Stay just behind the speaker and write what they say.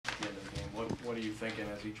what are you thinking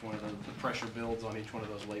as each one of the pressure builds on each one of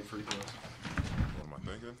those late free throws? What am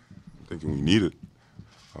I thinking? Thinking we need it.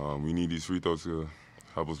 We need these free throws to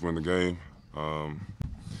help us win the game.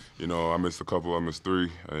 You know, I missed a couple, I missed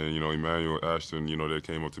 3, and, you know, Emmanuel, Ashton, you know, they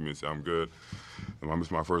came up to me and said, I'm good. And when I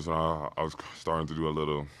missed my first one, I was starting to do a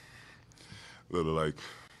little like,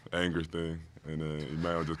 anger thing, and then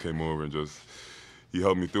Emmanuel just came over and he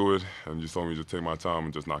helped me through it and just told me to take my time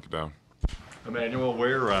and just knock it down. Emmanuel,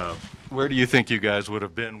 where do you think you guys would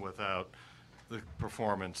have been without the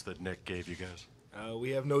performance that Nick gave you guys?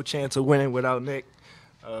 We have no chance of winning without Nick.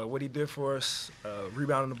 What he did for us,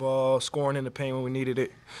 rebounding the ball, scoring in the paint when we needed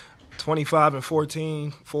it, 25 and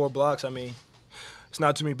 14, 4 blocks. I mean, it's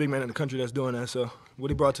not too many big men in the country that's doing that. So what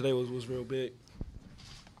he brought today was real big.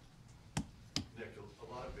 Nick,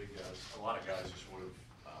 a lot of guys just would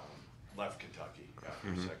have left Kentucky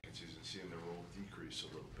after the second season, seeing their role decrease a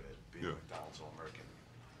little bit, being McDonald's All-American.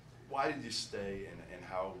 Why did you stay, and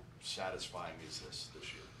how satisfying is this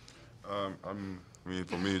year? I mean,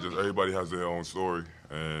 for me, just everybody has their own story,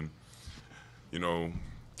 and you know,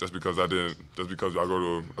 just because I go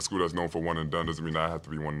to a school that's known for one and done doesn't mean I have to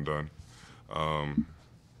be one and done.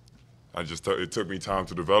 It took me time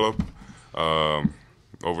to develop.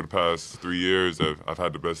 Over the past 3 years, I've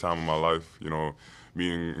had the best time of my life. You know,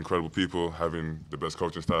 meeting incredible people, having the best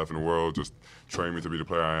coaching staff in the world, just trained me to be the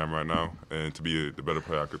player I am right now, and to be the better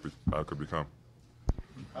player I could become.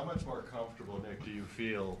 How much more comfortable, Nick, do you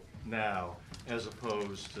feel now as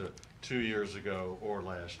opposed to 2 years ago or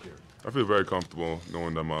last year? I feel very comfortable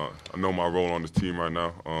knowing that I know my role on this team right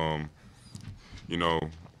now. You know,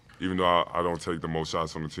 even though I don't take the most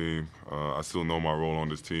shots on the team, I still know my role on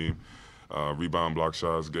this team. Rebound, block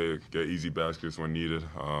shots, get easy baskets when needed,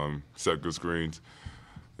 set good screens.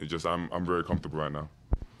 I'm very comfortable right now.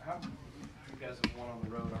 How you guys have won on the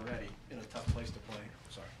road already in a tough place to play?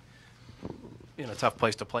 Sorry. In a tough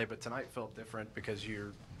place to play, but tonight felt different because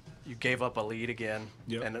you gave up a lead again,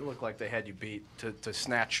 and it looked like they had you beat to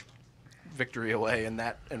snatch victory away in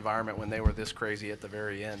that environment when they were this crazy at the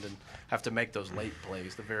very end and have to make those late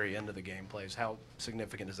plays, the very end of the game plays. How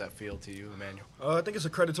significant does that feel to you, Emmanuel? I think it's a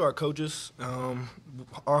credit to our coaches.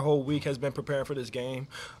 Our whole week has been preparing for this game.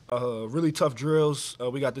 Really tough drills.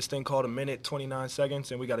 We got this thing called a minute, 29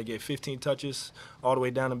 seconds, and we got to get 15 touches all the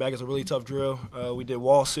way down and back. It's a really tough drill. We did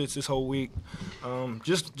wall sits this whole week.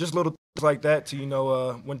 Just little things like that to, you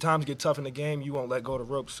know, when times get tough in the game, you won't let go of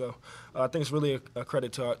the ropes. So I think it's really a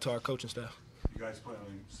credit to our coaching staff. You guys played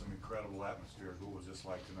in some incredible atmosphere. What was this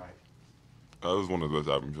like tonight? It was one of the best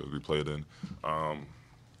atmospheres we played in.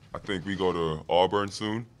 I think we go to Auburn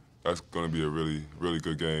soon. That's going to be a really, really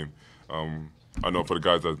good game. I know for the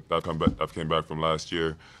guys that came back from last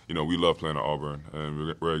year, you know, we love playing at Auburn,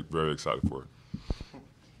 and we're very excited for it.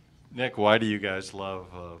 Nick, why do you guys love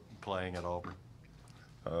playing at Auburn?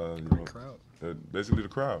 Great crowd. Basically the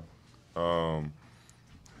crowd.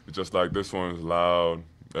 It's just like this one's loud.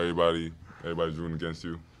 Everybody's rooting against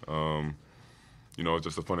you. You know, it's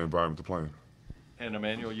just a fun environment to play in. And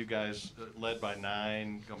Emmanuel, you guys led by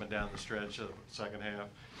 9 coming down the stretch of the second half,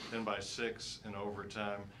 then by 6 in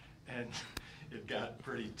overtime, and it got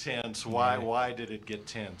pretty tense. Why did it get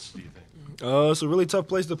tense, do you think? It's a really tough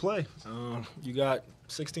place to play. You got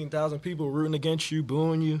 16,000 people rooting against you,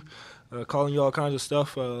 booing you, calling you all kinds of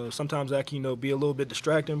stuff. Sometimes that can, you know, be a little bit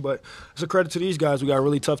distracting, but it's a credit to these guys. We got a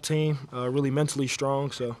really tough team, really mentally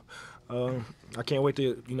strong. So I can't wait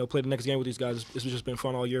to, you know, play the next game with these guys. It's just been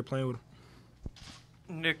fun all year playing with them.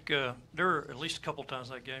 Nick, there were at least a couple times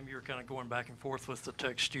that game you were kind of going back and forth with the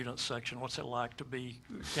Tech students section. What's it like to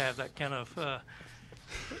have that kind of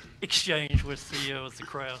exchange with the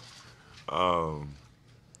crowd? I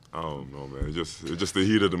don't know, man. It's just the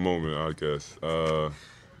heat of the moment, I guess.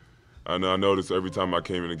 I noticed every time I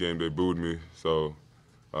came in the game, they booed me. So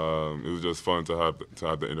it was just fun to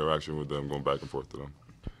have the interaction with them, going back and forth to them.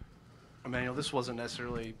 Emmanuel, this wasn't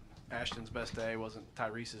necessarily Ashton's best day, wasn't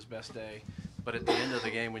Tyrese's best day, but at the end of the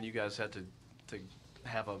game when you guys had to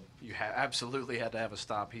have absolutely had to have a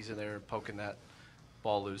stop, he's in there poking that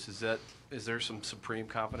ball loose. Is there some supreme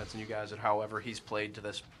confidence in you guys that however he's played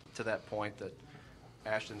to that point that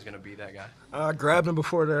Ashton's going to be that guy? I grabbed him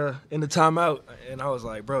in the timeout, and I was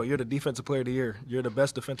like, bro, you're the defensive player of the year. You're the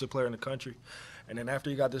best defensive player in the country. And then after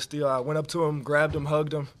he got the steal, I went up to him, grabbed him,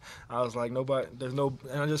 hugged him. I was like, and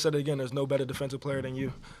I just said it again, there's no better defensive player than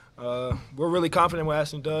you. We're really confident what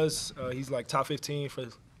Ashton does. He's like top 15 for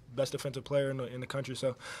best defensive player in the country.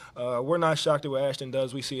 So we're not shocked at what Ashton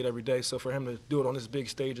does. We see it every day. So for him to do it on this big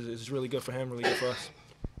stage is really good for him, really good for us.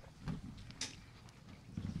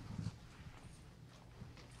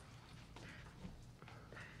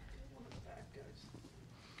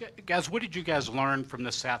 Guys, what did you guys learn from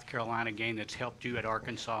the South Carolina game that's helped you at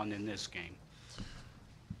Arkansas and in this game?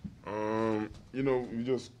 You know, we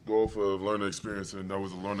just go off of learning experience, and that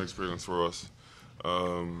was a learning experience for us.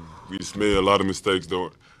 We just made a lot of mistakes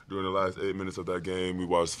during the last 8 minutes of that game. We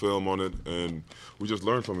watched film on it, and we just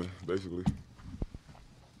learned from it, basically.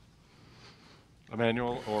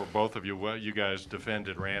 Emmanuel, or both of you, well, you guys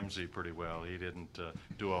defended Ramsey pretty well. He didn't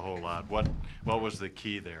do a whole lot. What was the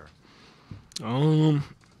key there?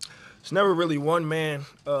 It's never really one man.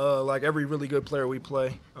 Like every really good player we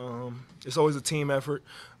play, it's always a team effort.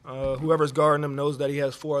 Whoever's guarding him knows that he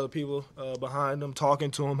has 4 other people behind him,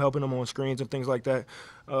 talking to him, helping him on screens and things like that.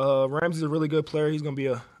 Ramsey's a really good player. He's going to be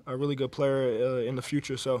a really good player in the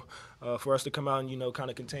future. So for us to come out and, kind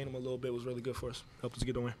of contain him a little bit was really good for us. Helped us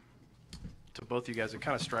get a win. To both you guys, it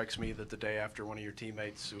kind of strikes me that the day after one of your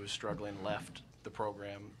teammates who was struggling left the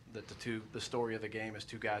program, that the story of the game is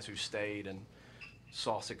 2 guys who stayed and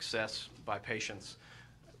saw success by patience.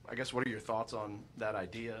 I guess what are your thoughts on that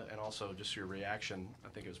idea and also just your reaction? I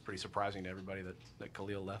think it was pretty surprising to everybody that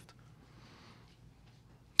Khalil left.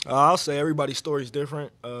 I'll say everybody's story is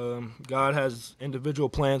different. God has individual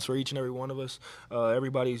plans for each and every one of us.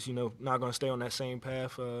 Everybody's, not going to stay on that same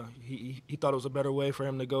path. He thought it was a better way for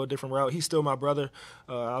him to go a different route. He's still my brother.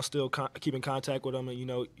 I'll still keep in contact with him,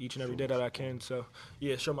 each and every day that I can. So,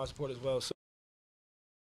 yeah, show my support as well. So